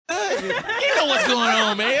You know what's going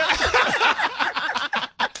on, man.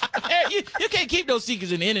 You can't keep those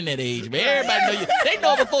secrets in the internet age, man. Everybody know you. They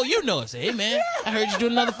know before you know it. Say, hey, man, I heard you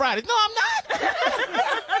doing another Friday. No, I'm not.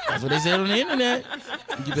 That's what they said on the internet.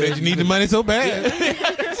 You need the money so bad.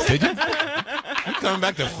 Did you? You coming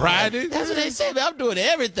back to Friday? That's what they say, man. I'm doing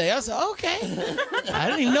everything. I said, okay. I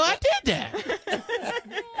didn't even know I did that.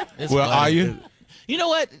 Well, funny. are you? You know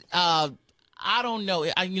what? I don't know.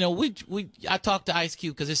 I talked to Ice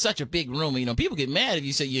Cube because it's such a big room. You know, people get mad if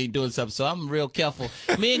you say you ain't doing something. So I'm real careful.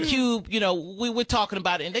 Me and Cube, we're talking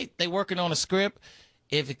about it, and they working on a script.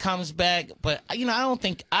 If it comes back, but I don't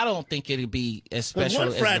think it'll be as special. But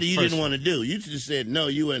one Friday as you didn't want to do. You just said no,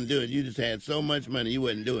 you wouldn't do it. You just had so much money you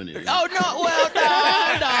wasn't doing it. Oh no! Well,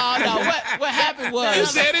 no. What happened was You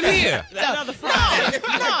said it here. Another Friday.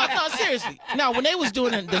 No, seriously. No, when they was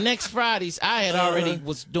doing the next Fridays, I had already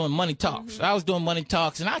was doing Money Talks. I was doing Money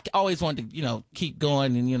Talks, and I always wanted to, keep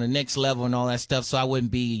going and next level and all that stuff, so I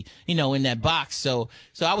wouldn't be, in that box. So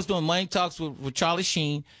I was doing Money Talks with Charlie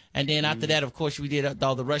Sheen. And then after that, of course, we did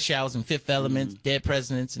all the Rush Hours and Fifth Elements, Dead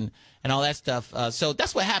Presidents, and all that stuff. So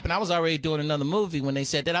that's what happened. I was already doing another movie when they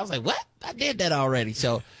said that. I was like, what? I did that already.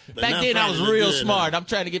 So back then, I was real smart. I'm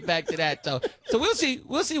trying to get back to that. So we'll see.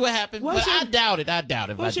 We'll see what happens. But I doubt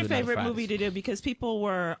it. What's your favorite movie to do? Because people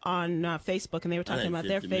were on Facebook and they were talking about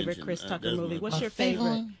their favorite Chris Tucker movie. What's your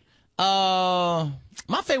favorite?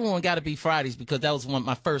 My favorite one got to be Fridays because that was one of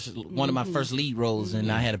my first lead roles,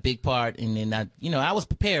 and I had a big part, and then I was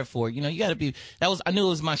prepared for it. You got to be. I knew it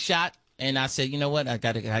was my shot, and I said, you know what, I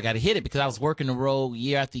got to hit it because I was working the role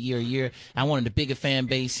year after year. I wanted a bigger fan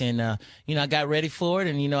base, and I got ready for it,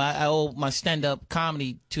 and I owe my stand-up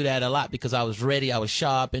comedy to that a lot because I was ready, I was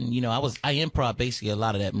sharp, and I improv basically a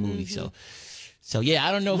lot of that movie, So yeah,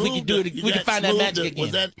 I don't know if we can do it. We can find that magic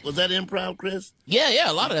again. Was that improv, Chris?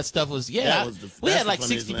 Yeah. A lot of that stuff was. Yeah, we had like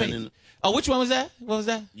 60 pages. Oh, which one was that? What was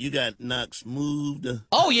that? You got knocked smooth.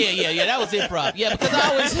 Oh yeah. That was improv. Yeah, because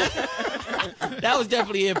that was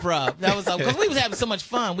definitely improv. That was because we was having so much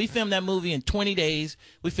fun. We filmed that movie in 20 days.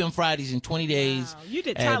 We filmed Fridays in 20 days. Wow. You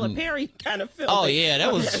did Tyler Perry kind of film. Oh yeah,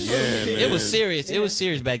 that was. It was serious. Yeah. It was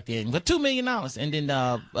serious back then. But $2 million, and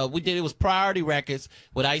then we did. It was Priority Records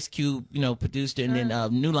with Ice Cube, produced it, and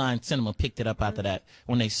then New Line Cinema picked it up after that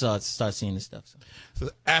when they start seeing the stuff.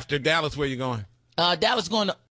 So after Dallas, where you going? Dallas going to